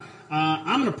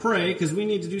I'm going to pray because we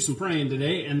need to do some praying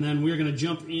today, and then we're going to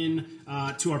jump in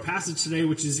to our passage today,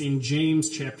 which is in James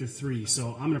chapter 3.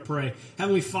 So I'm going to pray.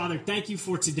 Heavenly Father, thank you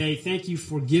for today. Thank you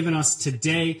for giving us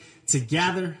today to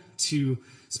gather, to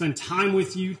spend time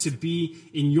with you, to be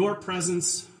in your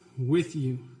presence with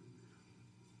you.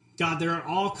 God, there are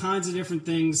all kinds of different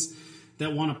things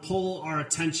that want to pull our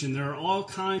attention. There are all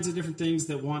kinds of different things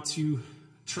that want to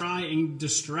try and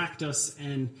distract us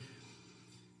and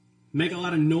make a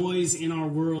lot of noise in our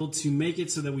world to make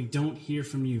it so that we don't hear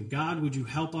from you. God, would you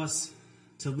help us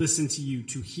to listen to you,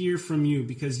 to hear from you,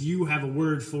 because you have a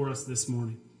word for us this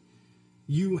morning.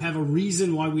 You have a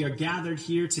reason why we are gathered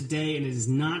here today, and it is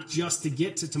not just to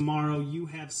get to tomorrow. You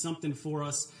have something for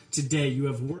us today. You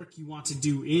have work you want to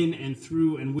do in and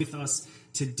through and with us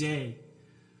today.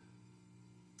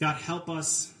 God, help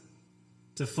us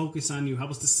to focus on you.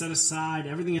 Help us to set aside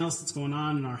everything else that's going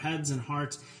on in our heads and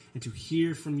hearts and to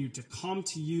hear from you, to come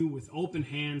to you with open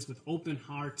hands, with open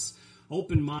hearts,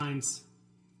 open minds.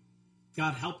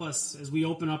 God, help us as we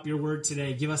open up your word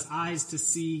today. Give us eyes to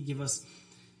see, give us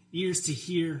ears to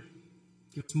hear,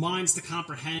 give us minds to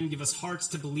comprehend, give us hearts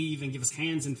to believe, and give us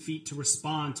hands and feet to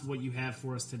respond to what you have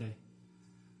for us today.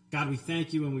 God, we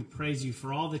thank you and we praise you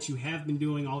for all that you have been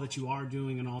doing, all that you are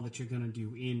doing, and all that you're going to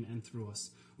do in and through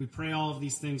us. We pray all of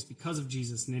these things because of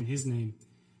Jesus, and in his name,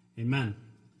 amen.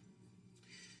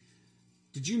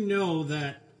 Did you know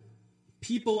that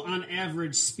people on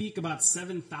average speak about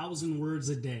 7,000 words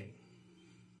a day?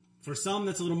 For some,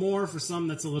 that's a little more. For some,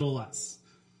 that's a little less.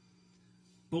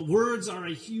 But words are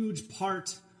a huge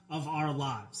part of our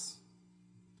lives.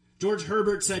 George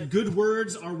Herbert said, "Good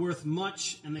words are worth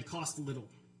much, and they cost little."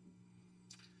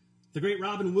 The great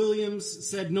Robin Williams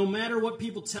said, "No matter what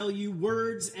people tell you,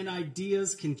 words and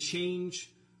ideas can change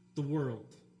the world."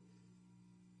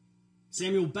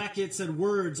 Samuel Beckett said,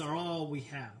 "Words are all we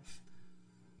have."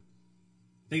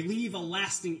 They leave a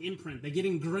lasting imprint. They get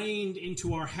ingrained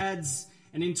into our heads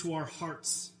and into our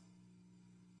hearts.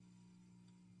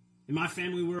 In my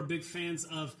family, we're big fans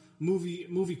of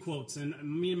movie quotes. And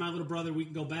me and my little brother, we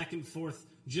can go back and forth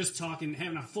just talking,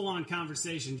 having a full-on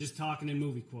conversation, just talking in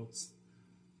movie quotes.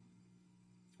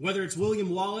 Whether it's William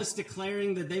Wallace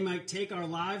declaring that they might take our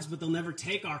lives, but they'll never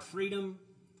take our freedom.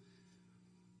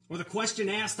 Or the question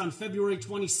asked on February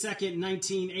 22nd,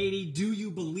 1980, "Do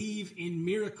you believe in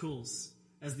miracles?"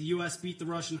 as the U.S. beat the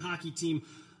Russian hockey team.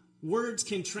 Words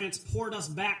can transport us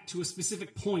back to a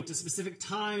specific point, a specific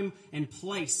time and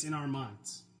place in our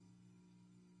minds.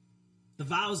 The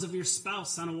vows of your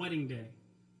spouse on a wedding day.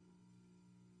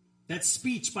 That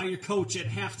speech by your coach at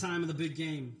halftime of the big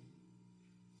game.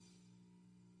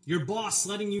 Your boss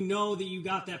letting you know that you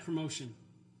got that promotion.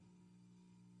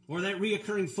 Or that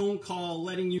reoccurring phone call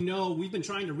letting you know we've been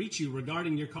trying to reach you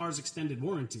regarding your car's extended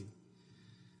warranty.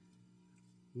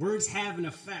 Words have an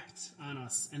effect on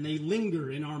us, and they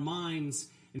linger in our minds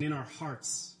and in our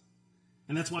hearts.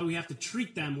 And that's why we have to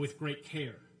treat them with great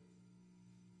care.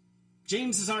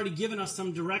 James has already given us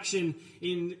some direction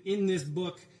in this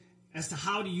book as to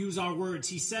how to use our words.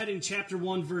 He said in chapter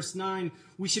 1, verse 9,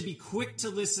 we should be quick to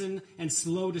listen and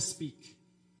slow to speak.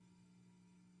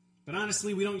 But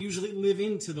honestly, we don't usually live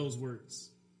into those words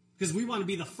because we want to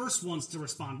be the first ones to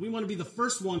respond. We want to be the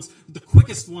first ones, the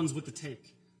quickest ones with the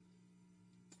take.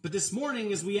 But this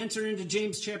morning, as we enter into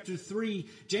James chapter 3,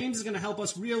 James is going to help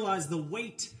us realize the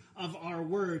weight of our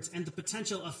words and the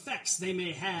potential effects they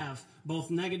may have,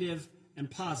 both negative and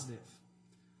positive.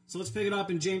 So let's pick it up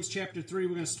in James chapter 3.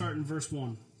 We're going to start in verse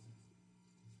 1.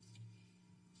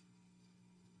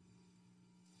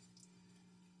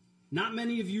 "Not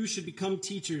many of you should become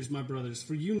teachers, my brothers,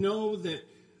 for you know that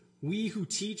we who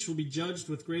teach will be judged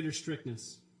with greater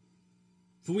strictness.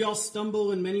 For we all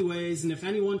stumble in many ways, and if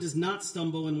anyone does not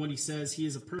stumble in what he says, he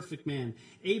is a perfect man,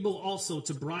 able also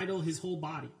to bridle his whole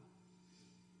body.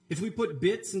 If we put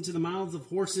bits into the mouths of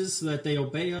horses so that they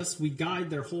obey us, we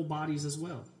guide their whole bodies as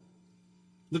well.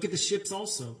 Look at the ships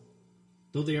also.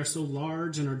 Though they are so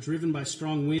large and are driven by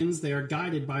strong winds, they are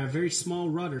guided by a very small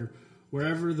rudder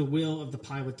wherever the will of the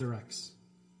pilot directs.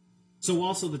 So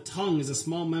also the tongue is a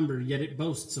small member, yet it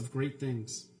boasts of great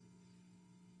things.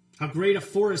 How great a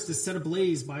forest is set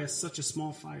ablaze by such a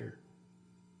small fire.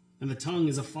 And the tongue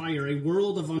is a fire, a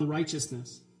world of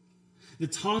unrighteousness. The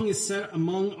tongue is set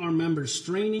among our members,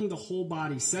 straining the whole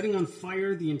body, setting on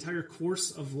fire the entire course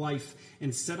of life,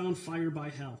 and set on fire by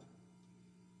hell.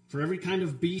 For every kind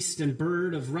of beast and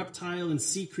bird, of reptile and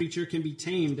sea creature can be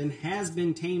tamed and has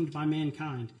been tamed by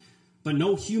mankind. But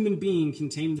no human being can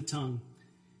tame the tongue.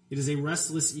 It is a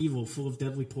restless evil full of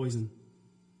deadly poison.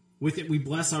 With it we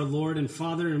bless our Lord and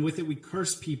Father, and with it we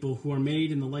curse people who are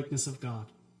made in the likeness of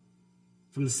God.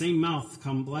 From the same mouth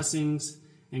come blessings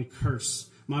and curse.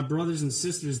 My brothers and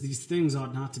sisters, these things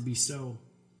ought not to be so.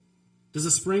 Does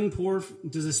a spring pour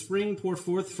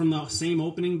forth from the same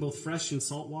opening both fresh and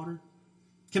salt water?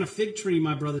 Can a fig tree,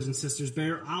 my brothers and sisters,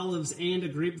 bear olives, and a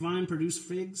grapevine produce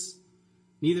figs?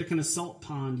 Neither can a salt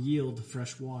pond yield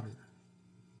fresh water.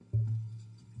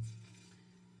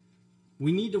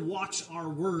 We need to watch our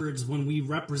words when we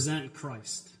represent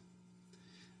Christ.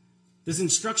 This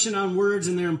instruction on words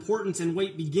and their importance and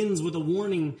weight begins with a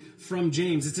warning from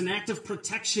James. It's an act of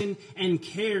protection and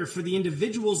care for the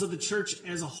individuals of the church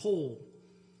as a whole.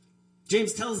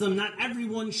 James tells them not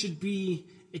everyone should be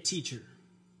a teacher.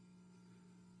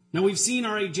 Now we've seen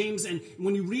already James, and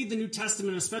when you read the New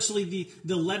Testament, especially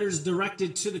the letters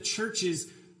directed to the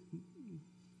churches,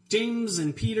 James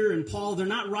and Peter and Paul, they're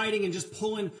not writing and just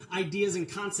pulling ideas and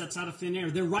concepts out of thin air.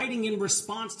 They're writing in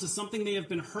response to something they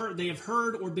have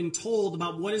heard or been told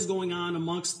about what is going on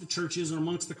amongst the churches or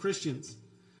amongst the Christians.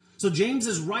 So James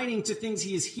is writing to things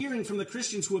he is hearing from the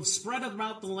Christians who have spread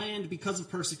about the land because of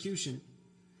persecution.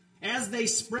 As they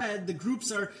spread, the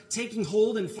groups are taking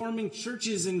hold and forming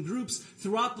churches and groups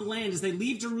throughout the land as they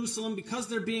leave Jerusalem because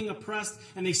they're being oppressed,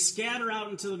 and they scatter out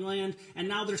into the land, and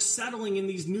now they're settling in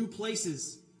these new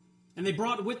places. And they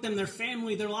brought with them their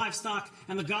family, their livestock,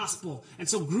 and the gospel. And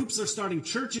so groups are starting.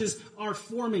 Churches are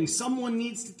forming. Someone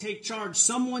needs to take charge.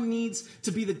 Someone needs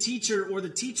to be the teacher or the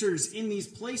teachers in these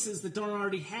places that don't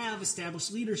already have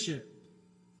established leadership.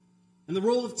 And the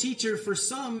role of teacher for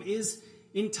some is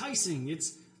enticing.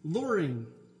 It's luring.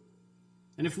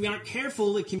 And if we aren't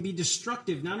careful, it can be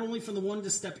destructive, not only for the one to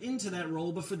step into that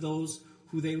role, but for those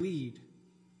who they lead.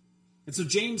 And so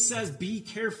James says, be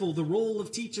careful. The role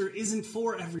of teacher isn't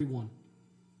for everyone.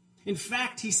 In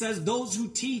fact, he says those who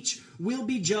teach will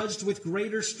be judged with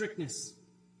greater strictness.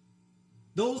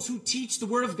 Those who teach the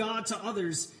word of God to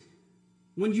others,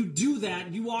 when you do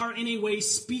that, you are in a way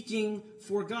speaking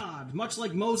for God. Much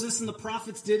like Moses and the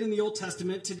prophets did in the Old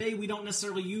Testament, today we don't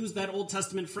necessarily use that Old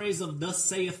Testament phrase of thus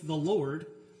saith the Lord,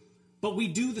 but we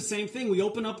do the same thing. We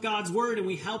open up God's word and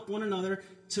we help one another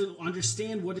to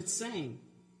understand what it's saying.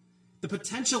 The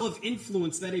potential of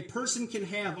influence that a person can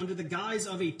have under the guise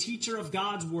of a teacher of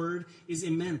God's word is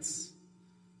immense.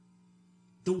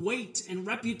 The weight and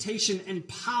reputation and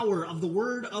power of the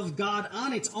word of God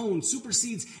on its own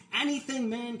supersedes anything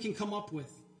man can come up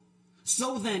with.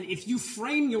 So then, if you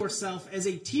frame yourself as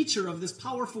a teacher of this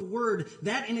powerful word,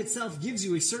 that in itself gives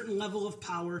you a certain level of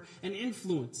power and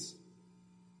influence.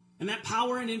 And that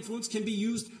power and influence can be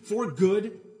used for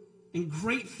good and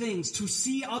great things, to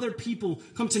see other people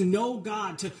come to know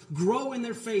God, to grow in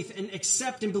their faith and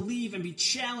accept and believe and be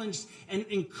challenged and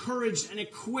encouraged and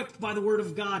equipped by the word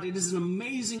of God. It is an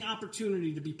amazing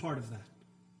opportunity to be part of that.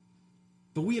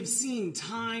 But we have seen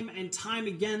time and time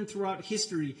again throughout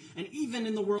history, and even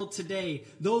in the world today,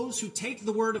 those who take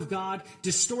the word of God,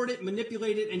 distort it,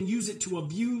 manipulate it, and use it to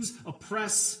abuse,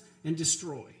 oppress, and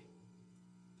destroy.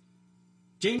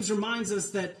 James reminds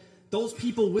us that those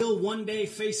people will one day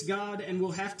face God and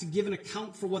will have to give an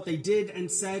account for what they did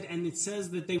and said, and it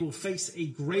says that they will face a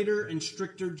greater and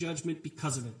stricter judgment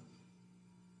because of it.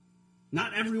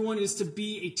 Not everyone is to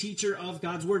be a teacher of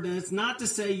God's word, and it's not to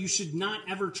say you should not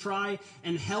ever try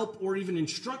and help or even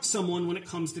instruct someone when it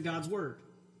comes to God's word.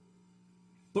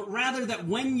 But rather that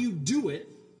when you do it,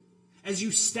 as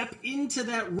you step into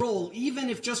that role,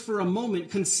 even if just for a moment,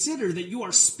 consider that you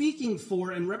are speaking for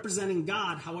and representing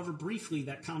God, however briefly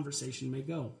that conversation may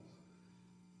go.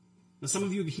 Now, some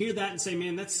of you hear that and say,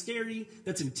 man, that's scary,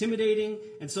 that's intimidating,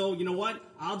 and so, you know what?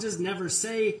 I'll just never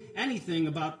say anything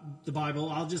about the Bible.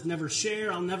 I'll just never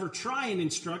share. I'll never try and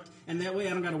instruct, and that way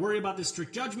I don't got to worry about this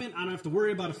strict judgment. I don't have to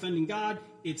worry about offending God.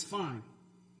 It's fine.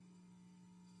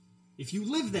 If you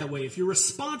live that way, if your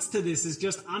response to this is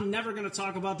just, I'm never going to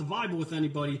talk about the Bible with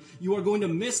anybody, you are going to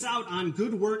miss out on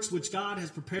good works which God has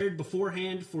prepared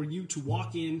beforehand for you to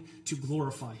walk in to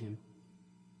glorify him.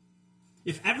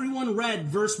 If everyone read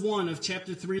verse 1 of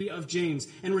chapter 3 of James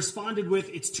and responded with,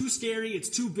 it's too scary, it's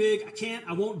too big,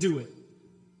 I won't do it.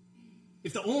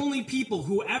 If the only people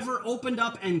who ever opened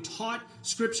up and taught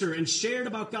Scripture and shared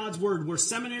about God's word were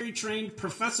seminary-trained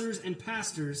professors and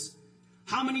pastors,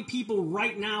 how many people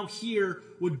right now here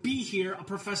would be here a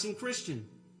professing Christian?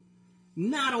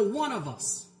 Not a one of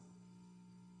us.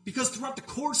 Because throughout the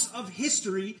course of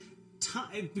history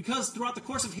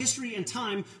and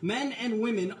time, men and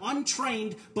women,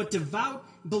 untrained but devout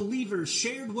believers,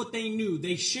 shared what they knew.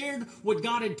 They shared what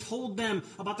God had told them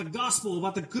about the gospel,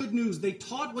 about the good news. They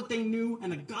taught what they knew,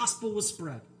 and the gospel was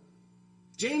spread.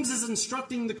 James is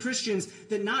instructing the Christians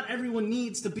that not everyone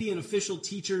needs to be an official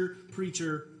teacher,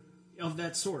 preacher, of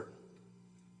that sort.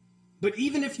 But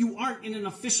even if you aren't in an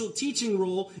official teaching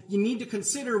role, you need to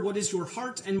consider what is your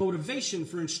heart and motivation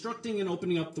for instructing and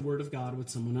opening up the Word of God with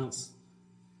someone else.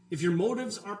 If your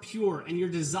motives are pure and your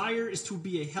desire is to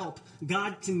be a help,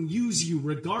 God can use you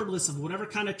regardless of whatever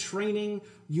kind of training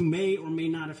you may or may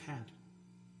not have had.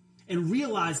 And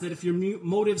realize that if your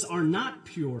motives are not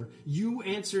pure, you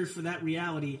answer for that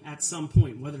reality at some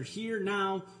point, whether here,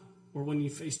 now, or when you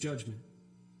face judgment.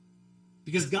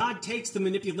 Because God takes the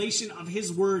manipulation of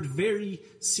his word very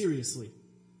seriously.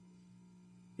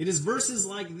 It is verses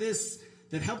like this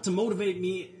that help to motivate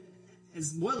me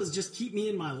as well as just keep me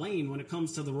in my lane when it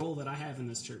comes to the role that I have in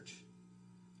this church.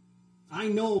 I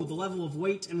know the level of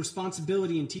weight and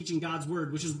responsibility in teaching God's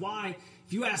word, which is why,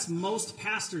 if you ask most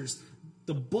pastors,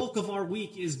 the bulk of our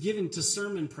week is given to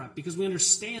sermon prep, because we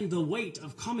understand the weight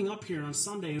of coming up here on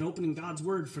Sunday and opening God's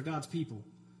word for God's people.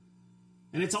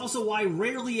 And it's also why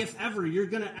rarely, if ever, you're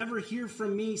going to ever hear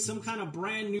from me some kind of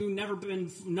brand new,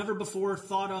 never before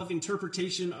thought of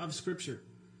interpretation of Scripture.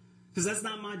 Because that's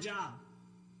not my job.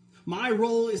 My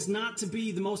role is not to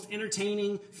be the most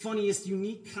entertaining, funniest,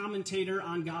 unique commentator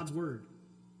on God's Word.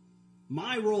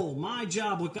 My role, my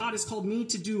job, what God has called me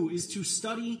to do is to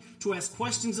study, to ask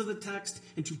questions of the text,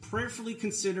 and to prayerfully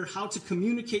consider how to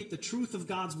communicate the truth of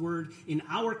God's Word in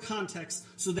our context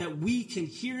so that we can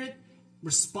hear it,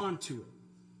 respond to it.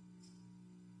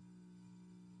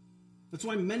 That's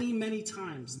why many, many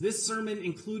times, this sermon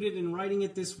included in writing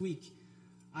it this week,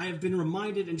 I have been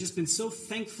reminded and just been so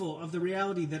thankful of the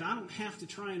reality that I don't have to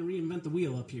try and reinvent the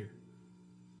wheel up here.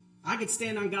 I could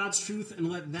stand on God's truth and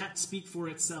let that speak for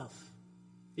itself.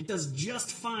 It does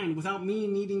just fine without me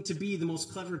needing to be the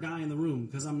most clever guy in the room,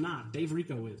 because I'm not. Dave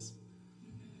Rico is.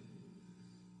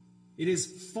 It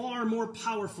is far more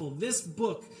powerful. This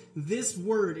book, this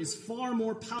word is far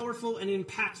more powerful and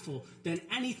impactful than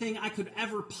anything I could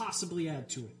ever possibly add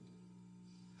to it.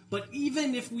 But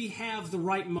even if we have the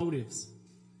right motives,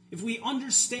 if we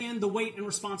understand the weight and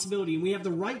responsibility, and we have the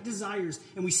right desires,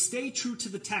 and we stay true to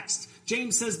the text,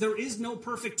 James says there is no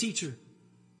perfect teacher.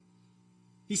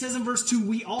 He says in verse 2,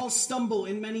 we all stumble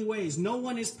in many ways. No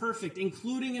one is perfect,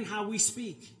 including in how we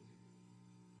speak.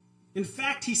 In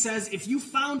fact, he says, if you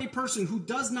found a person who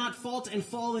does not fault and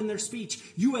fall in their speech,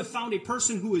 you have found a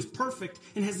person who is perfect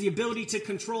and has the ability to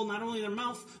control not only their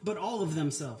mouth, but all of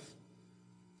themselves.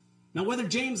 Now, whether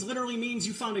James literally means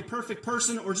you found a perfect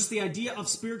person or just the idea of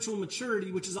spiritual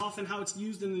maturity, which is often how it's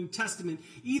used in the New Testament,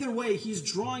 either way, he's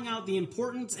drawing out the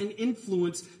importance and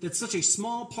influence that such a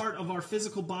small part of our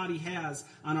physical body has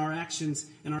on our actions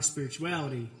and our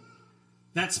spirituality.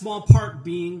 That small part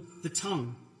being the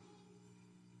tongue.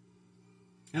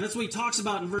 And that's what he talks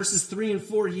about in verses 3 and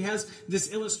 4. He has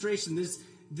this illustration,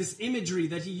 this imagery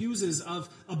that he uses of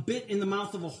a bit in the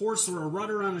mouth of a horse or a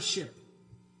rudder on a ship.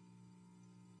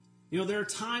 You know, there are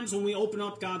times when we open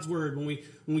up God's Word, when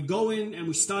we go in and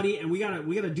we study, and we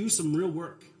gotta do some real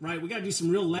work, right? We gotta do some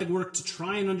real legwork to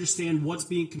try and understand what's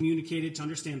being communicated, to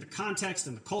understand the context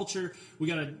and the culture. We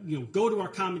gotta, go to our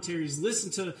commentaries,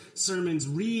 listen to sermons,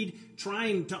 read,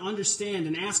 trying to understand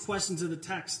and ask questions of the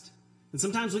text. And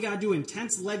sometimes we gotta do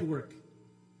intense legwork.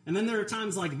 And then there are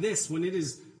times like this when it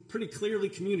is pretty clearly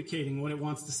communicating what it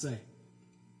wants to say.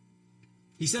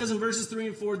 He says in verses 3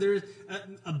 and 4,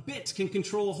 a bit can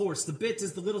control a horse. The bit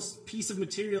is the little piece of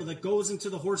material that goes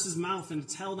into the horse's mouth, and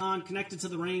it's held on, connected to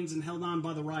the reins, and held on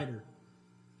by the rider.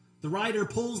 The rider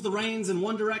pulls the reins in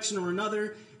one direction or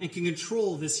another and can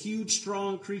control this huge,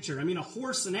 strong creature. I mean,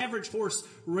 an average horse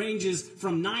ranges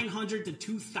from 900 to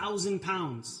 2,000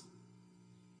 pounds.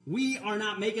 We are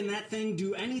not making that thing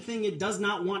do anything it does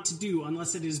not want to do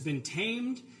unless it has been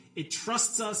tamed. It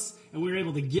trusts us, and we're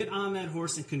able to get on that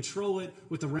horse and control it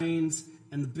with the reins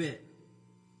and the bit.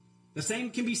 The same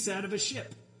can be said of a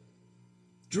ship.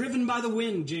 Driven by the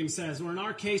wind, James says, or in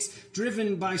our case,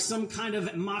 driven by some kind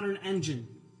of modern engine,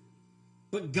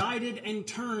 but guided and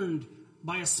turned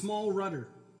by a small rudder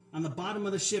on the bottom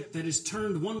of the ship that is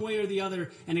turned one way or the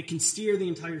other, and it can steer the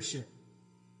entire ship.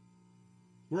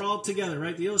 We're all together,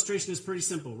 right? The illustration is pretty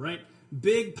simple, right?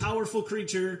 Big, powerful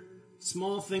creature,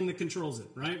 small thing that controls it,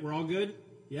 right? We're all good?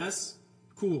 Yes?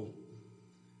 Cool.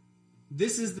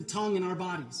 This is the tongue in our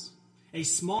bodies. A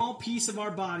small piece of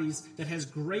our bodies that has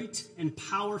great and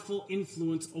powerful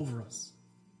influence over us.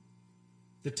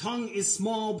 The tongue is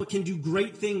small but can do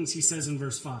great things, he says in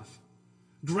verse 5.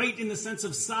 Great in the sense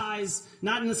of size,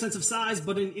 not in the sense of size,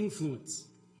 but in influence.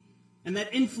 And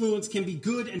that influence can be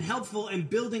good and helpful and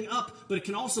building up, but it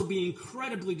can also be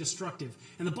incredibly destructive.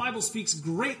 And the Bible speaks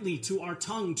greatly to our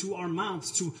tongue, to our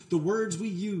mouths, to the words we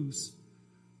use.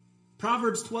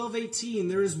 Proverbs 12:18,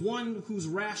 there is one whose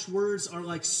rash words are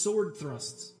like sword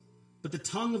thrusts, but the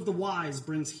tongue of the wise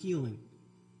brings healing.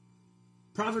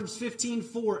 Proverbs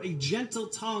 15:4, a gentle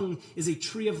tongue is a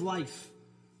tree of life,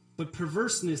 but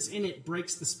perverseness in it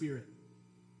breaks the spirit.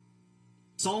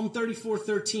 Psalm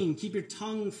 34:13, keep your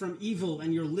tongue from evil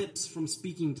and your lips from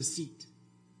speaking deceit.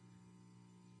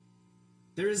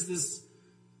 There is this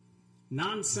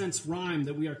nonsense rhyme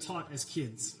that we are taught as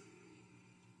kids.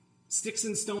 Sticks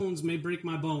and stones may break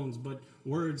my bones, but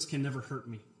words can never hurt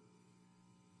me.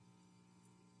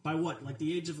 By what? Like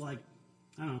the age of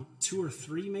 2 or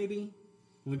 3 maybe?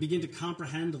 When we begin to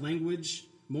comprehend language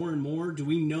more and more, do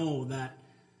we know that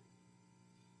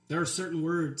there are certain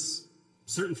words,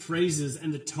 certain phrases,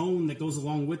 and the tone that goes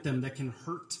along with them that can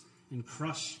hurt and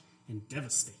crush and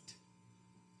devastate?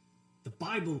 The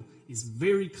Bible is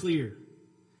very clear.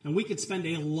 And we could spend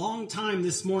a long time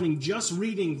this morning just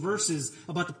reading verses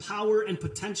about the power and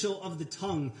potential of the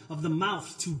tongue, of the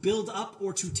mouth, to build up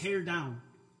or to tear down.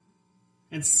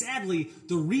 And sadly,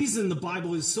 the reason the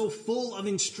Bible is so full of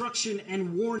instruction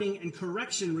and warning and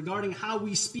correction regarding how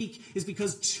we speak is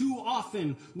because too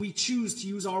often we choose to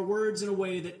use our words in a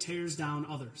way that tears down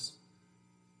others.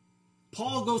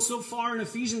 Paul goes so far in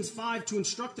Ephesians 5 to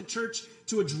instruct the church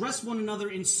to address one another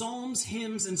in psalms,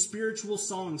 hymns, and spiritual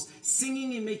songs,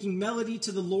 singing and making melody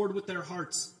to the Lord with their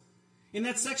hearts. In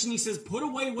that section, he says, put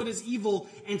away what is evil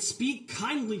and speak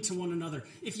kindly to one another.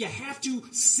 If you have to,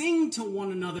 sing to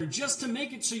one another just to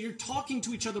make it so you're talking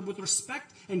to each other with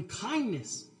respect and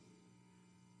kindness.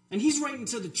 And he's writing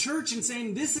to the church and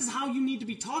saying, this is how you need to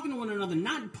be talking to one another.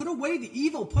 Not put away the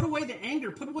evil, put away the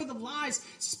anger, put away the lies.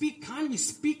 Speak kindly,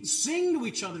 sing to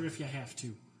each other if you have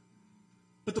to.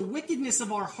 But the wickedness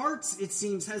of our hearts, it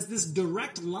seems, has this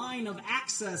direct line of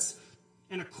access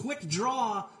and a quick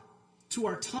draw to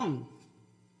our tongue.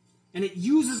 And it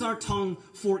uses our tongue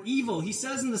for evil. He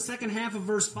says in the second half of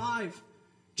verse 5,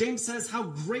 James says, how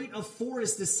great a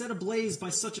forest is set ablaze by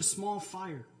such a small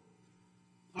fire.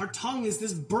 Our tongue is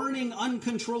this burning,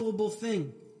 uncontrollable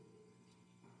thing.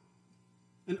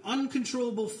 An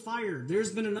uncontrollable fire.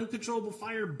 There's been an uncontrollable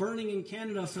fire burning in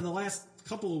Canada for the last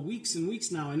couple of weeks and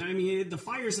weeks now. And I mean, the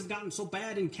fires have gotten so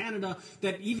bad in Canada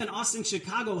that even us in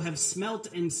Chicago have smelt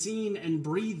and seen and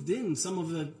breathed in some of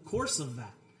the course of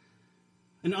that.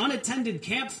 An unattended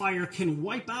campfire can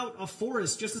wipe out a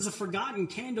forest just as a forgotten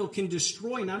candle can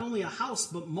destroy not only a house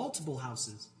but multiple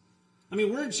houses. I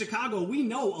mean, we're in Chicago. We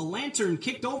know a lantern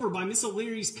kicked over by Miss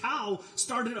O'Leary's cow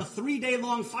started a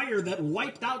 3-day-long fire that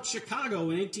wiped out Chicago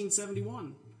in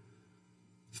 1871.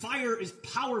 Fire is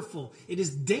powerful. It is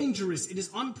dangerous. It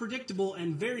is unpredictable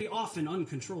and very often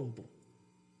uncontrollable.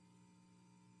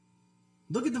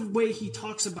 Look at the way he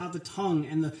talks about the tongue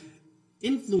and the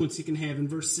influence it can have in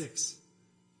verse 6.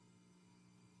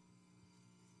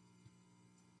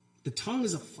 The tongue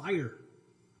is a fire,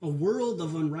 a world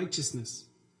of unrighteousness.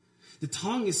 The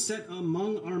tongue is set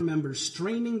among our members,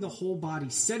 straining the whole body,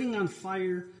 setting on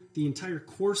fire the entire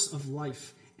course of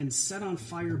life, and set on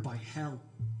fire by hell.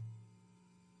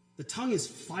 The tongue is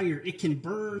fire. It can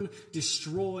burn,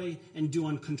 destroy, and do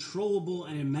uncontrollable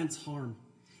and immense harm.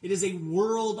 It is a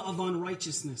world of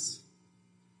unrighteousness.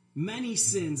 Many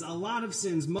sins, a lot of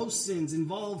sins, most sins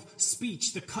involve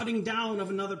speech, the cutting down of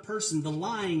another person, the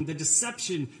lying, the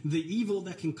deception, the evil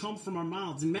that can come from our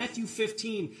mouths. In Matthew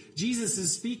 15, Jesus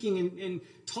is speaking and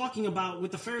talking about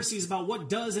with the Pharisees about what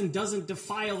does and doesn't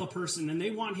defile a person. And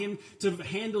they want him to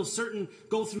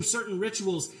go through certain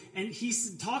rituals. And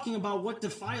he's talking about what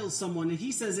defiles someone. And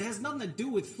he says it has nothing to do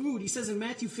with food. He says in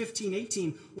Matthew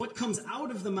 15:18, what comes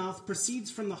out of the mouth proceeds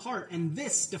from the heart, and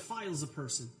this defiles a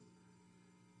person.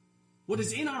 What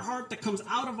is in our heart that comes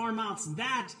out of our mouths,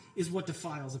 that is what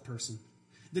defiles a person.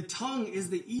 The tongue is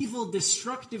the evil,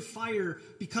 destructive fire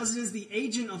because it is the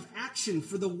agent of action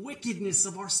for the wickedness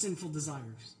of our sinful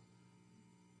desires.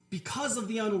 Because of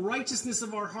the unrighteousness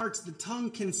of our hearts, the tongue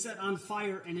can set on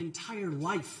fire an entire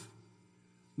life.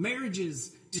 Marriages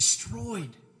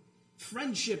destroyed,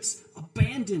 friendships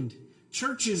abandoned,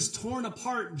 churches torn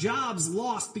apart, jobs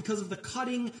lost because of the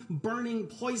cutting, burning,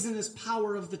 poisonous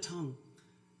power of the tongue.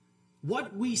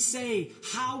 What we say,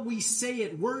 how we say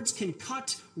it, words can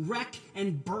cut, wreck,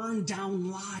 and burn down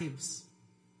lives.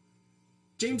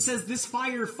 James says this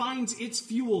fire finds its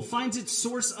fuel, finds its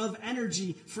source of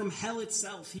energy from hell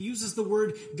itself. He uses the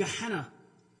word Gehenna.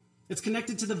 It's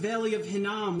connected to the valley of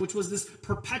Hinnom, which was this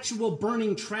perpetual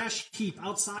burning trash heap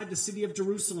outside the city of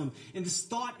Jerusalem. And this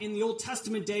thought in the Old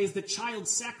Testament days that child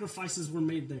sacrifices were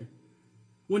made there.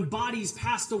 When bodies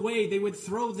passed away, they would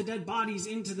throw the dead bodies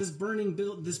into this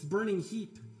burning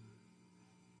heap.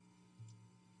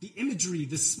 The imagery,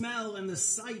 the smell, and the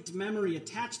sight memory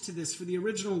attached to this for the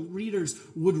original readers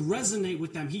would resonate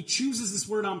with them. He chooses this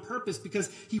word on purpose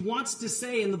because he wants to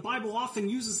say, and the Bible often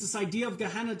uses this idea of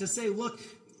Gehenna to say, look,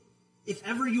 if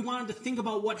ever you wanted to think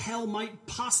about what hell might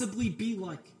possibly be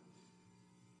like,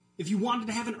 if you wanted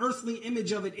to have an earthly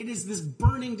image of it, it is this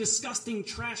burning, disgusting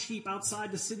trash heap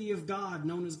outside the city of God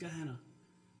known as Gehenna.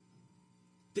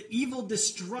 The evil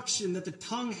destruction that the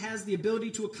tongue has the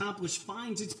ability to accomplish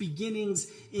finds its beginnings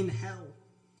in hell.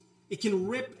 It can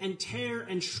rip and tear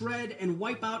and shred and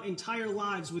wipe out entire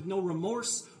lives with no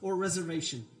remorse or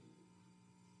reservation.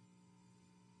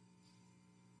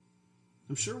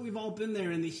 I'm sure we've all been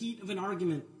there in the heat of an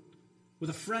argument with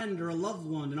a friend or a loved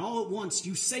one, and all at once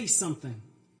you say something.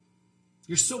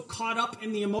 You're so caught up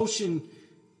in the emotion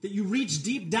that you reach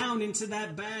deep down into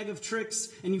that bag of tricks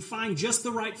and you find just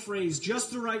the right phrase,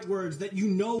 just the right words that you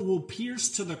know will pierce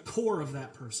to the core of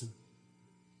that person.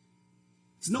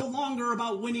 It's no longer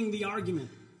about winning the argument.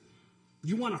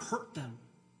 You want to hurt them.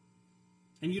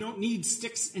 And you don't need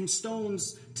sticks and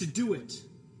stones to do it.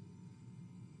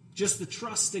 Just the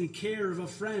trust and care of a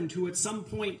friend who at some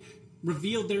point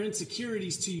revealed their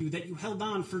insecurities to you, that you held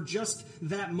on for just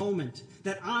that moment.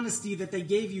 That honesty that they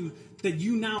gave you, that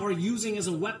you now are using as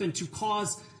a weapon to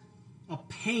cause a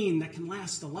pain that can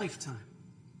last a lifetime.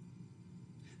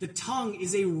 The tongue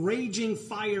is a raging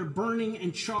fire, burning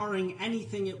and charring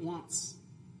anything it wants.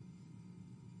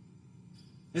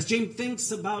 As James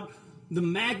thinks about the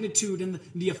magnitude and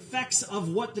the effects of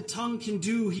what the tongue can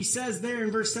do, he says there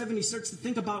in verse 7, he starts to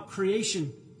think about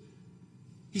creation.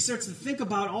 He starts to think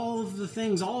about all of the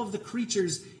things, all of the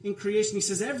creatures in creation. He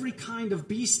says every kind of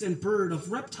beast and bird, of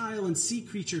reptile and sea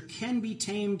creature can be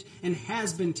tamed and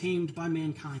has been tamed by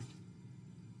mankind.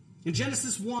 In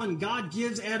Genesis 1, God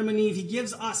gives Adam and Eve, he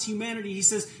gives us, humanity, he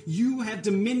says, you have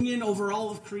dominion over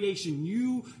all of creation.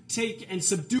 You take and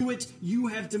subdue it, you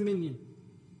have dominion.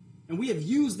 And we have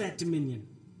used that dominion.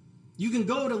 You can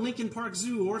go to Lincoln Park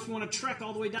Zoo, or if you want to trek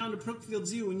all the way down to Brookfield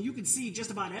Zoo, and you can see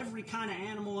just about every kind of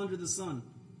animal under the sun.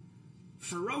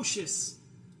 Ferocious,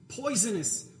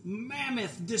 poisonous,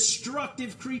 mammoth,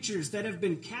 destructive creatures that have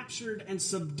been captured and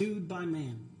subdued by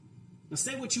man. Now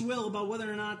say what you will about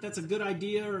whether or not that's a good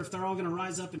idea or if they're all going to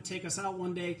rise up and take us out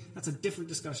one day. That's a different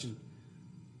discussion.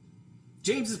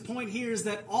 James's point here is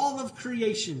that all of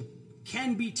creation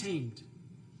can be tamed.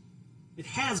 It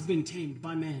has been tamed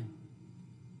by man.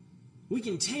 We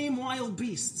can tame wild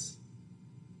beasts.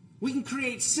 We can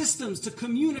create systems to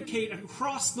communicate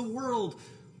across the world.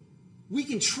 We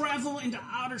can travel into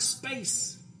outer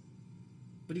space.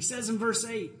 But he says in verse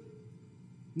 8,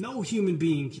 no human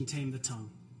being can tame the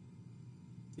tongue.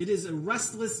 It is a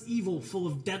restless evil full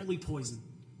of deadly poison.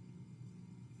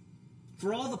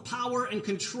 For all the power and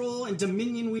control and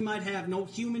dominion we might have, no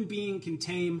human being can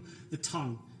tame the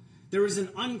tongue. There is an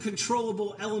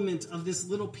uncontrollable element of this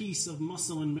little piece of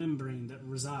muscle and membrane that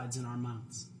resides in our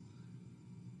mouths.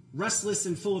 Restless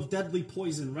and full of deadly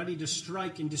poison, ready to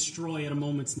strike and destroy at a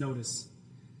moment's notice.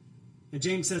 And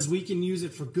James says we can use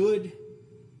it for good,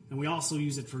 and we also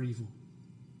use it for evil.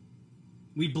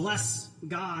 We bless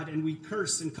God, and we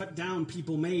curse and cut down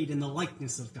people made in the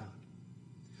likeness of God.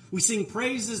 We sing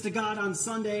praises to God on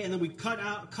Sunday, and then we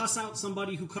cuss out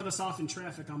somebody who cut us off in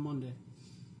traffic on Monday.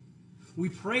 We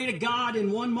pray to God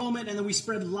in one moment, and then we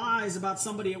spread lies about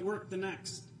somebody at work the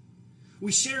next.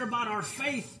 We share about our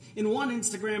faith in one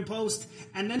Instagram post,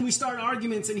 and then we start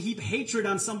arguments and heap hatred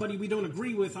on somebody we don't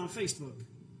agree with on Facebook.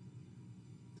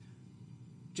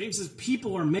 James says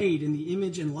people are made in the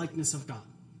image and likeness of God.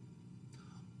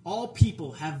 All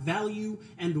people have value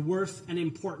and worth and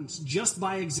importance just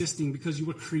by existing because you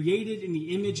were created in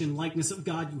the image and likeness of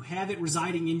God. You have it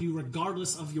residing in you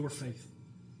regardless of your faith.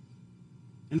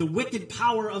 And the wicked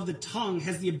power of the tongue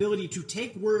has the ability to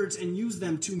take words and use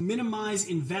them to minimize,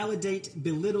 invalidate,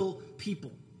 belittle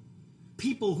people.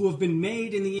 People who have been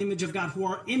made in the image of God, who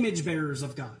are image bearers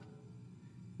of God.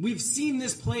 We've seen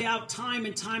this play out time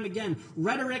and time again.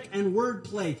 Rhetoric and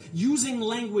wordplay, using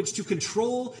language to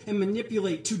control and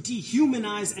manipulate, to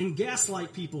dehumanize and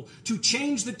gaslight people, to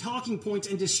change the talking points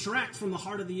and distract from the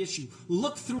heart of the issue.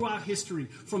 Look throughout history,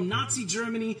 from Nazi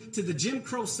Germany to the Jim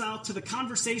Crow South to the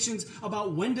conversations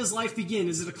about when does life begin?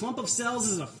 Is it a clump of cells?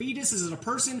 Is it a fetus? Is it a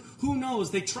person? Who knows?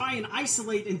 They try and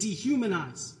isolate and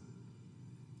dehumanize.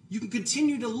 You can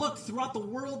continue to look throughout the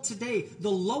world today. The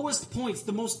lowest points,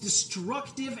 the most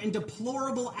destructive and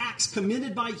deplorable acts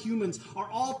committed by humans are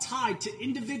all tied to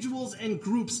individuals and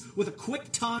groups with a quick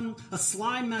tongue, a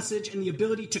sly message, and the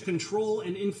ability to control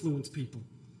and influence people.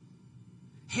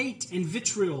 Hate and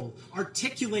vitriol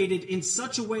articulated in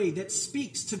such a way that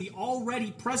speaks to the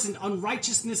already present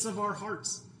unrighteousness of our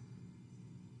hearts.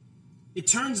 It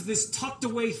turns this tucked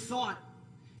away thought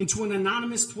into an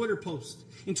anonymous Twitter post,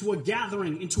 into a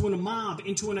gathering, into a mob,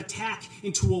 into an attack,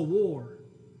 into a war.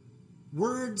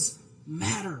 Words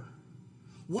matter.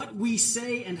 What we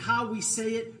say and how we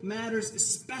say it matters,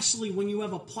 especially when you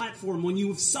have a platform, when you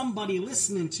have somebody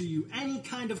listening to you, any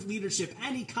kind of leadership,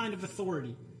 any kind of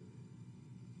authority.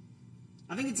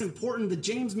 I think it's important that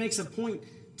James makes a point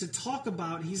to talk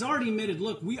about. He's already admitted,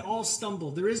 look, we all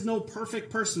stumble. There is no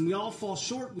perfect person. We all fall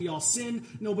short. We all sin.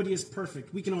 Nobody is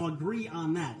perfect. We can all agree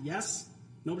on that. Yes?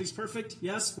 Nobody's perfect?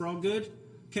 Yes? We're all good?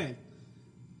 Okay.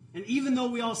 And even though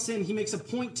we all sin, he makes a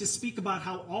point to speak about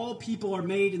how all people are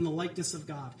made in the likeness of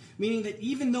God. Meaning that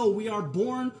even though we are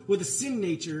born with a sin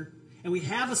nature, and we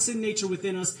have a sin nature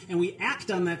within us, and we act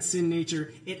on that sin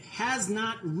nature, it has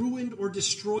not ruined or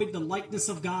destroyed the likeness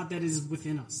of God that is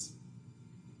within us.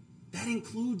 That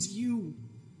includes you.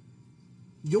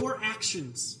 Your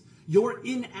actions, your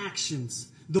inactions,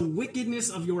 the wickedness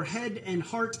of your head and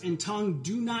heart and tongue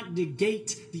do not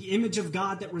negate the image of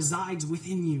God that resides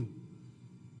within you.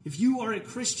 If you are a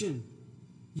Christian,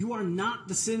 you are not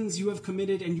the sins you have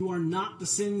committed, and you are not the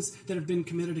sins that have been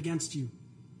committed against you.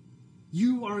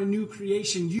 You are a new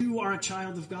creation. You are a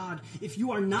child of God. If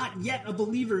you are not yet a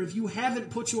believer, if you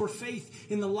haven't put your faith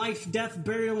in the life, death,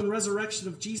 burial, and resurrection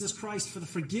of Jesus Christ for the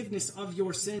forgiveness of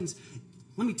your sins,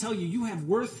 let me tell you, you have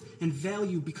worth and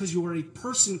value because you are a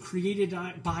person created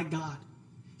by God.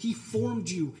 He formed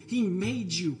you. He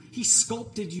made you. He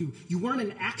sculpted you. You weren't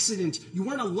an accident. You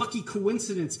weren't a lucky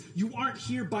coincidence. You aren't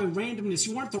here by randomness.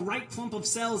 You aren't the right clump of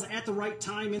cells at the right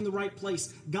time in the right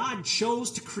place. God chose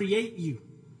to create you.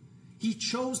 He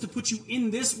chose to put you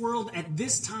in this world at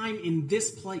this time in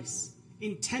this place.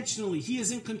 Intentionally. He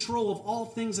is in control of all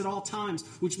things at all times,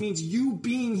 which means you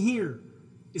being here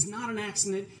is not an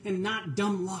accident and not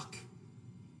dumb luck.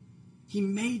 He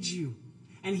made you.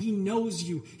 And he knows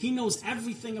you. He knows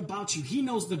everything about you. He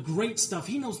knows the great stuff.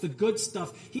 He knows the good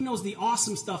stuff. He knows the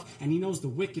awesome stuff. And he knows the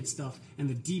wicked stuff and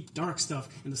the deep, dark stuff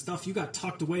and the stuff you got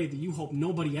tucked away that you hope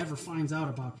nobody ever finds out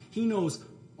about. He knows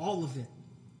all of it.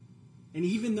 And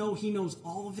even though he knows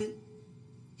all of it,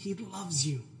 he loves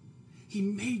you. He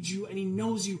made you and he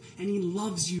knows you and he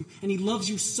loves you. And he loves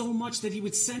you so much that he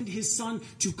would send his son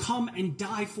to come and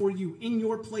die for you in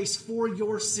your place for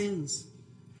your sins.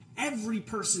 Every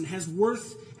person has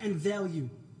worth and value.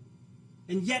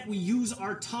 And yet we use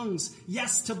our tongues,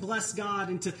 yes, to bless God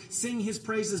and to sing his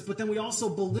praises, but then we also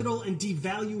belittle and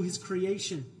devalue his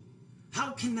creation.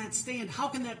 How can that stand? How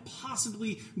can that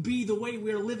possibly be the way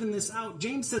we are living this out?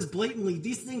 James says blatantly,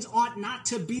 these things ought not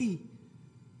to be.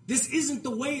 This isn't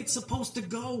the way it's supposed to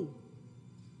go.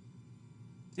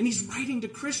 And he's writing to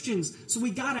Christians. So we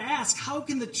got to ask, how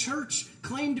can the church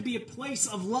claim to be a place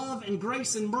of love and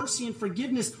grace and mercy and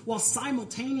forgiveness while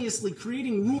simultaneously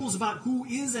creating rules about who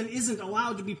is and isn't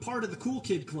allowed to be part of the cool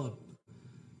kid club?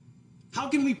 How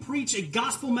can we preach a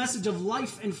gospel message of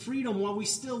life and freedom while we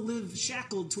still live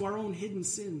shackled to our own hidden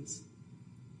sins?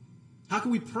 How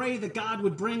can we pray that God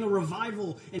would bring a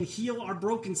revival and heal our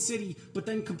broken city, but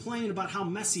then complain about how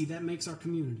messy that makes our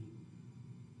community?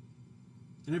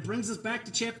 And it brings us back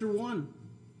to chapter 1,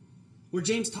 where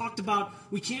James talked about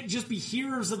we can't just be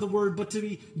hearers of the word, but to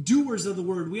be doers of the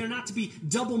word. We are not to be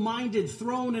double-minded,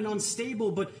 thrown, and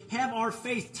unstable, but have our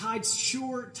faith tied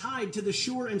to the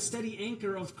sure and steady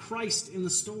anchor of Christ in the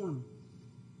storm.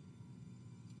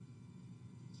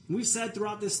 And we've said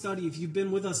throughout this study, if you've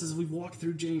been with us as we've walked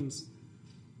through James,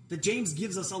 that James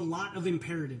gives us a lot of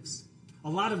imperatives, a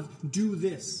lot of do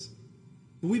this.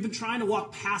 But we've been trying to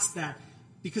walk past that,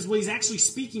 because what he's actually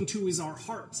speaking to is our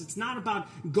hearts. It's not about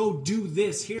go do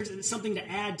this. Here's something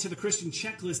to add to the Christian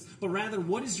checklist, but rather,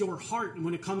 what is your heart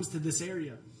when it comes to this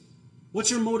area?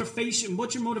 What's your motivation?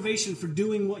 What's your motivation for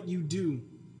doing what you do?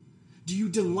 Do you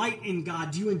delight in God?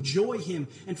 Do you enjoy him?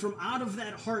 And from out of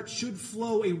that heart should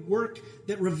flow a work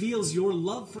that reveals your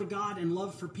love for God and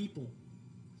love for people.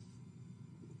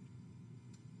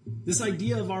 This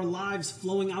idea of our lives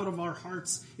flowing out of our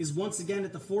hearts is once again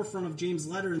at the forefront of James'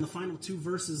 letter in the final 2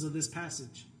 verses of this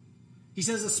passage. He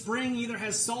says, a spring either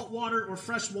has salt water or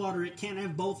fresh water. It can't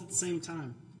have both at the same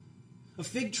time. A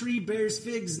fig tree bears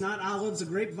figs, not olives. A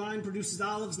grapevine produces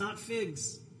olives, not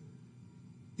figs.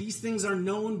 These things are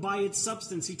known by its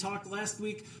substance. He talked last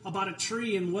week about a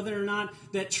tree and whether or not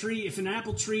that tree, if an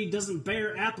apple tree doesn't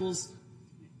bear apples,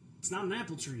 it's not an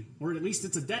apple tree, or at least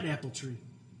it's a dead apple tree.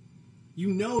 You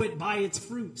know it by its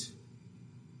fruit.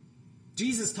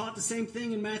 Jesus taught the same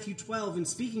thing in Matthew 12, and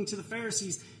speaking to the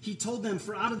Pharisees, he told them,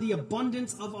 for out of the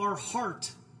abundance of our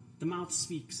heart, the mouth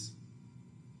speaks.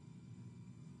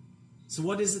 So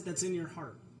what is it that's in your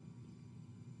heart?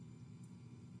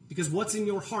 Because what's in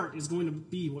your heart is going to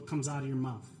be what comes out of your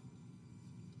mouth.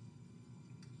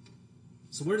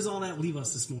 So where does all that leave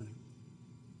us this morning?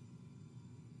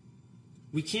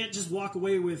 We can't just walk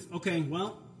away with, okay,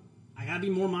 well, I got to be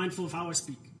more mindful of how I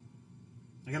speak.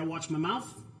 I got to watch my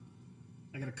mouth.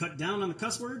 I got to cut down on the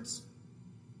cuss words.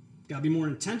 Got to be more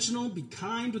intentional, be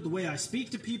kind with the way I speak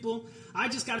to people. I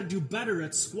just got to do better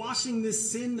at squashing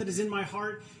this sin that is in my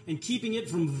heart and keeping it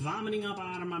from vomiting up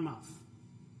out of my mouth.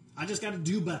 I just got to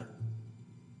do better.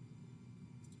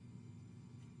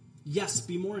 Yes,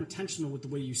 be more intentional with the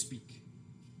way you speak.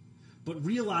 But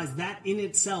realize that in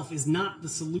itself is not the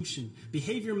solution.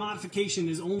 Behavior modification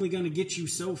is only going to get you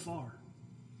so far.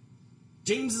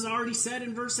 James has already said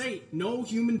in verse 8, no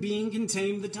human being can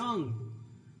tame the tongue.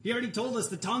 He already told us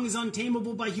the tongue is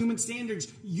untamable by human standards.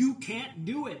 You can't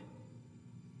do it.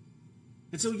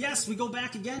 And so, yes, we go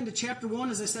back again to chapter 1,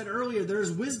 as I said earlier.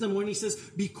 There's wisdom when he says,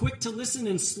 be quick to listen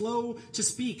and slow to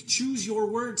speak. Choose your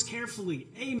words carefully.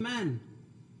 Amen.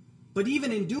 But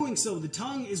even in doing so, the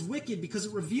tongue is wicked because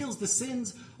it reveals the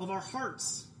sins of our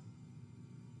hearts.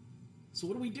 So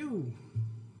what do?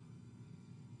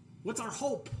 What's our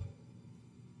hope?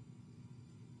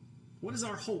 What is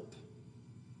our hope?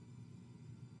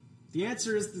 The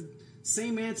answer is the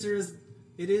same answer as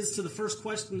it is to the first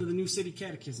question of the New City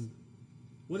Catechism.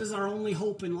 What is our only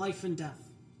hope in life and death?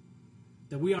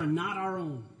 That we are not our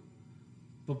own,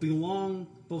 but belong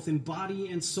both in body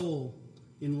and soul,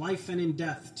 in life and in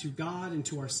death, to God and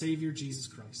to our Savior, Jesus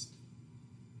Christ.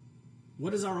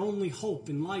 What is our only hope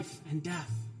in life and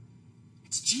death?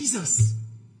 It's Jesus.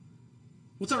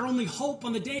 What's our only hope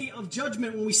on the day of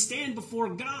judgment when we stand before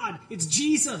God? It's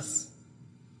Jesus.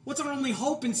 What's our only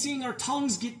hope in seeing our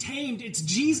tongues get tamed? It's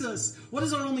Jesus. What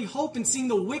is our only hope in seeing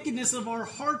the wickedness of our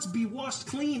hearts be washed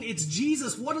clean? It's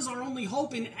Jesus. What is our only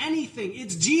hope in anything?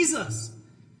 It's Jesus.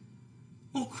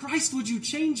 Oh, Christ, would you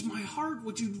change my heart?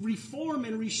 Would you reform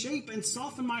and reshape and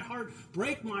soften my heart?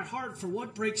 Break my heart for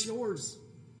what breaks yours.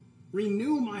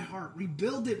 Renew my heart.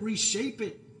 Rebuild it. Reshape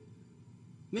it.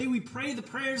 May we pray the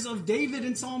prayers of David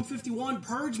in Psalm 51.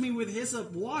 Purge me with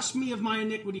hyssop. Wash me of my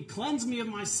iniquity. Cleanse me of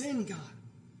my sin, God.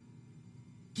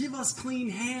 Give us clean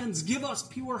hands. Give us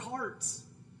pure hearts.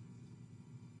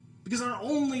 Because our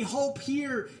only hope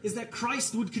here is that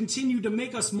Christ would continue to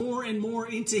make us more and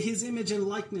more into his image and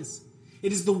likeness.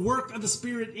 It is the work of the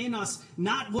Spirit in us,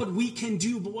 not what we can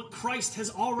do, but what Christ has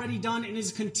already done and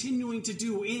is continuing to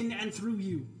do in and through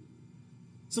you.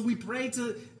 So we pray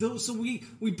to those, so we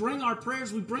bring our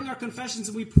prayers, we bring our confessions,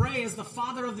 and we pray as the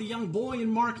father of the young boy in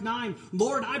Mark 9,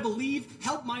 Lord, I believe,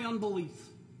 help my unbelief.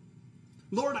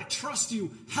 Lord, I trust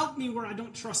you. Help me where I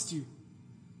don't trust you.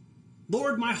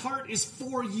 Lord, my heart is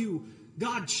for you.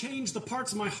 God, change the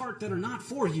parts of my heart that are not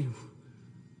for you.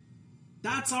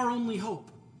 That's our only hope.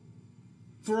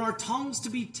 For our tongues to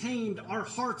be tamed, our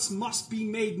hearts must be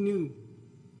made new.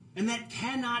 And that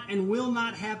cannot and will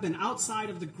not happen outside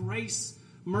of the grace,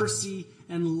 mercy,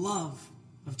 and love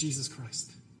of Jesus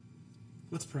Christ.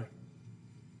 Let's pray.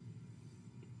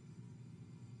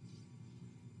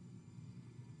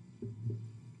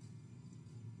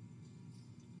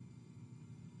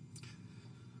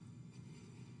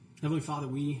 Heavenly Father,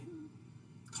 we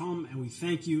come and we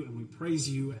thank you and we praise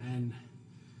you, and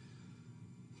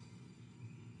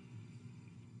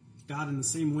God, in the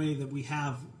same way that we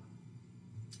have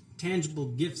tangible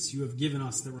gifts you have given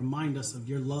us that remind us of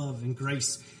your love and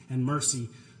grace and mercy,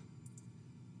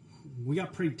 we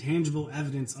got pretty tangible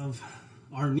evidence of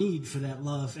our need for that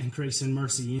love and grace and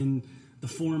mercy in the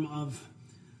form of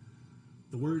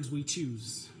the words we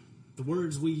choose, the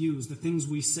words we use, the things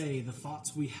we say, the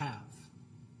thoughts we have.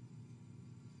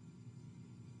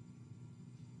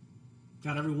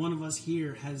 God, every one of us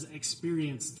here has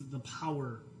experienced the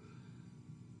power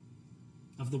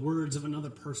of the words of another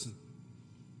person.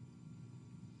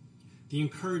 The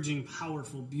encouraging,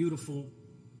 powerful, beautiful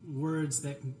words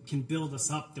that can build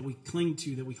us up, that we cling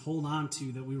to, that we hold on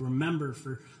to, that we remember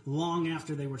for long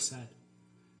after they were said.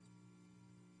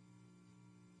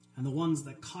 And the ones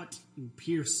that cut and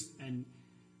pierce and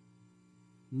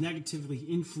negatively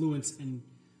influence and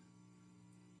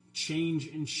change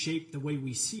and shape the way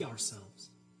we see ourselves.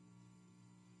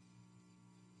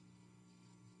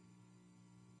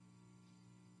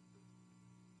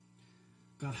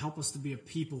 God, help us to be a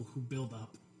people who build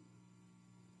up.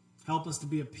 Help us to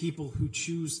be a people who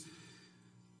choose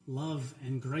love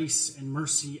and grace and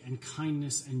mercy and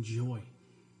kindness and joy.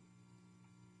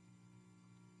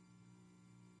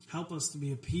 Help us to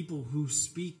be a people who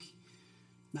speak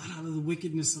not out of the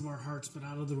wickedness of our hearts, but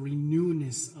out of the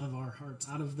renewness of our hearts,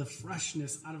 out of the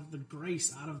freshness, out of the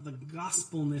grace, out of the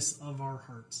gospelness of our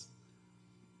hearts.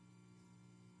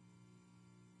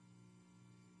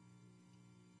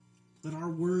 Let our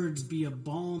words be a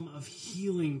balm of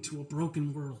healing to a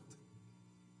broken world.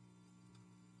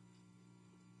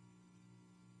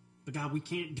 But God, we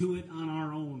can't do it on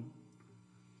our own.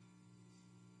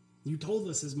 You told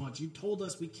us as much. You told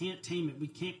us we can't tame it. We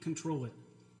can't control it.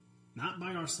 Not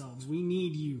by ourselves. We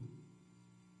need you.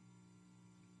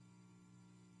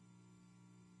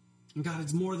 And God,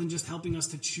 it's more than just helping us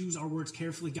to choose our words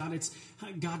carefully.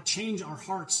 God, change our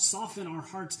hearts, soften our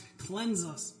hearts, cleanse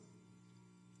us.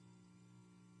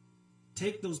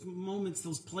 Take those moments,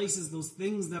 those places, those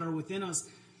things that are within us,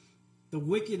 the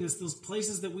wickedness, those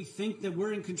places that we think that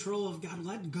we're in control of. God,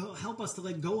 let go. Help us to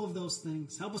let go of those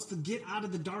things. Help us to get out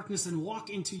of the darkness and walk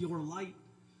into your light.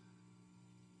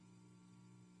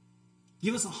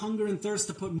 Give us a hunger and thirst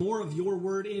to put more of your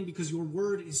word in, because your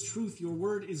word is truth. Your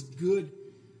word is good.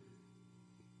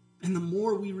 And the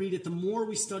more we read it, the more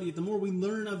we study it, the more we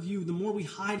learn of you, the more we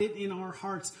hide it in our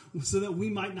hearts so that we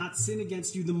might not sin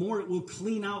against you, the more it will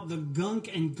clean out the gunk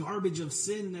and garbage of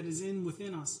sin that is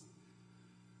within us.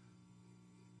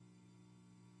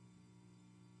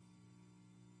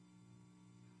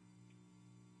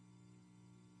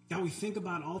 God, we think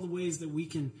about all the ways that we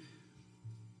can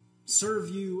serve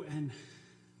you and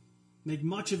make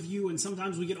much of you, and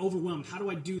sometimes we get overwhelmed. How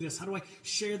do I do this? How do I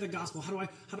share the gospel? How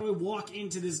do I walk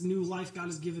into this new life God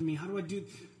has given me? How do I do?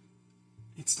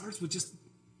 It starts with just,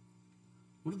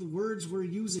 what are the words we're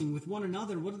using with one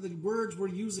another? What are the words we're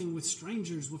using with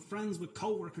strangers, with friends, with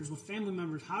coworkers, with family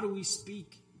members? How do we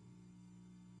speak?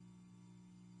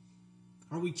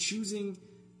 Are we choosing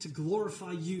to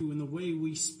glorify you in the way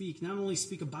we speak? Not only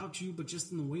speak about you, but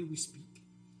just in the way we speak.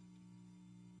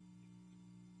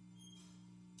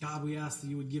 God, we ask that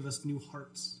you would give us new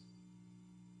hearts.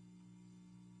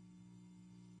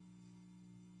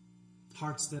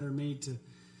 Hearts that are made to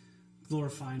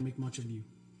glorify and make much of you.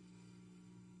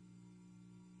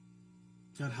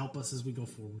 God, help us as we go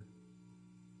forward.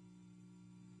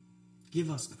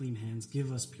 Give us clean hands.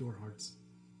 Give us pure hearts.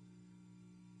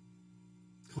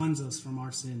 Cleanse us from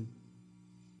our sin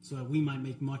so that we might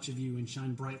make much of you and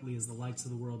shine brightly as the lights of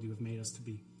the world you have made us to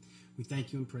be. We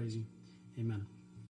thank you and praise you. Amen.